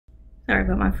Sorry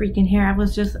about my freaking hair. I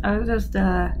was just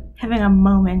having a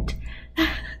moment. Today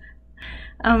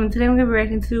I'm gonna be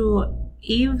reacting to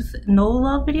Eve's No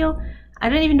Love video. I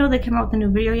didn't even know they came out with a new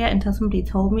video yet until somebody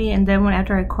told me, and then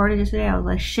after I recorded it today, I was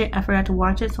like, shit, I forgot to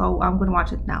watch it, so I'm gonna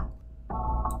watch it now.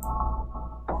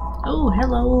 Oh,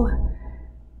 hello.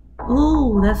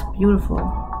 Ooh, that's beautiful.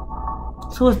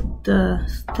 So is the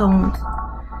stones.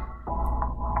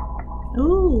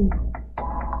 Ooh.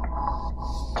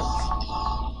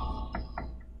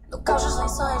 No caos dos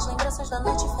lençóis, lembranças da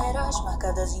noite feroz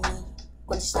marcadas em mim.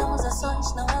 Quando estamos a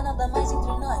sós, não há nada mais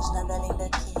entre nós, nada além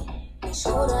daqui. No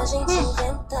escuro a gente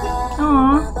inventa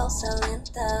uma valsa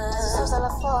lenta. Se você lá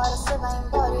fora, você vai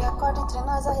embora e a corda entre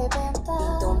nós arrebenta.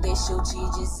 Então deixa eu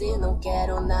te dizer, não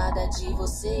quero nada de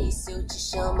você. E se eu te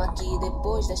chamo aqui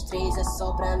depois das 3 é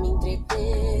só pra me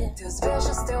entreter. Teus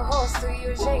beijos, teu rosto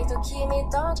e o jeito que me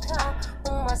toca.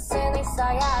 Uma cena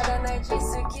ensaiada, não é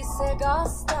disso que cê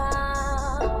gosta.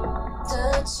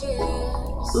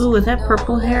 Ooh, with that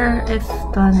purple hair, it's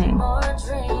stunning.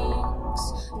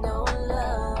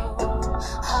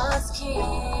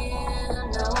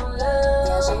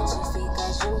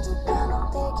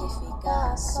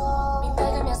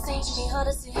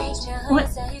 What?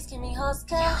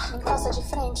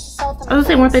 I was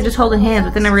saying, weren't they just holding hands?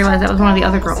 But then I realized that was one of the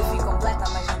other girls.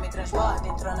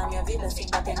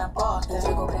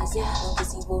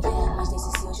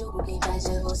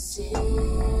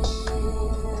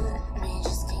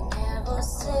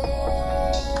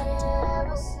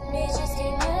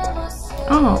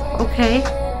 Oh, okay.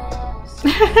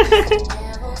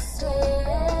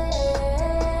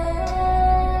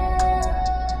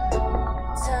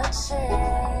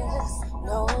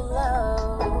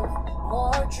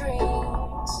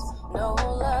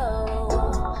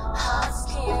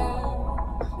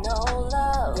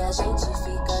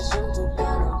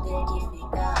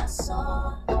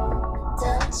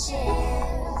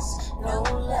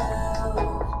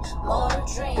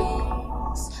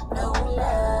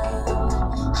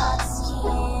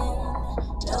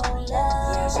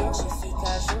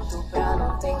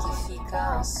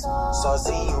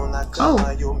 Oh,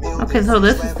 okay, so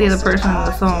this is the other person in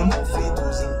the song.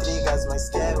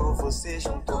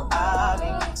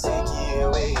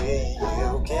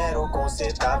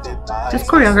 Just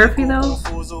choreography though.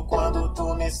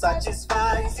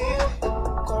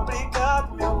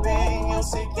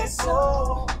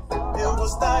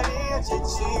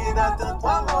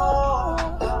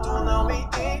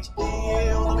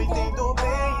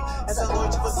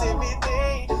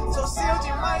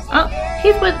 Oh,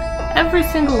 he's with every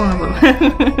single one of them.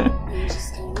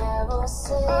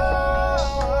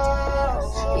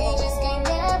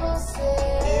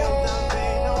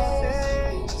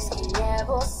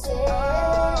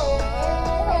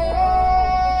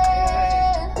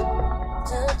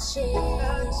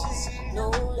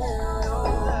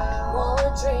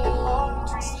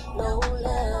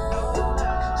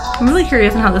 I'm really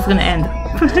curious on how this is gonna end.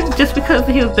 Just because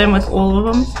he's been with all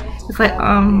of them. It's like,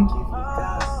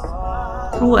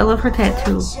 ooh, I love her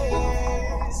tattoo.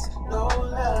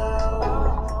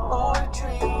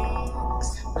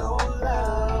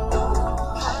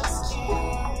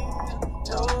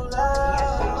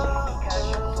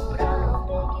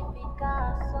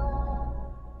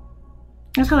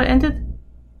 That's how it ended?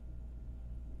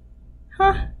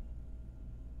 Huh?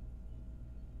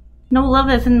 No love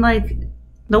as in like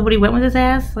nobody went with his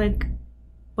ass? Like,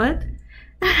 what?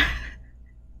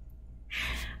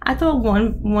 I thought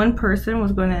one person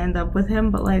was going to end up with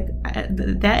him, but like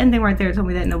that ending right there told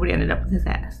me that nobody ended up with his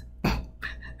ass. I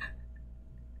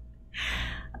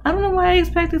don't know why I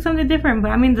expected something different,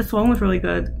 but I mean the song was really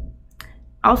good.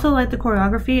 I also like the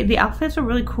choreography. The outfits are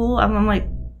really cool. I'm like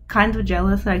kind of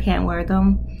jealous that I can't wear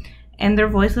them, and their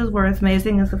voices were as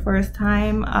amazing as the first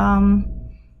time.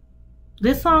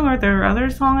 This song or their other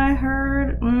song I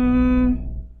heard,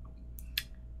 I'm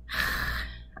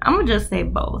gonna just say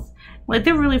both. Like,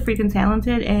 they're really freaking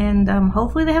talented, and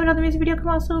hopefully they have another music video come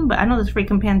out soon. But I know this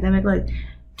freaking pandemic, like,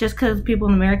 just because people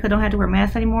in America don't have to wear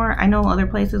masks anymore, I know other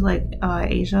places like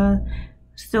Asia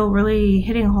still really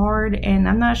hitting hard, and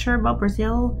I'm not sure about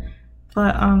Brazil,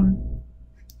 but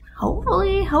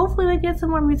hopefully they get some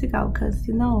more music out, because,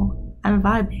 you know, I'm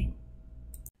vibing.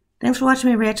 Thanks for watching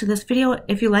me react to this video.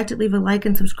 If you liked it, leave a like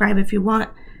and subscribe if you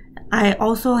want. I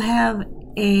also have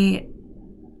a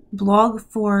blog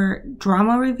for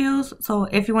drama reviews, so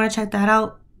if you want to check that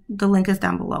out, the link is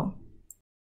down below.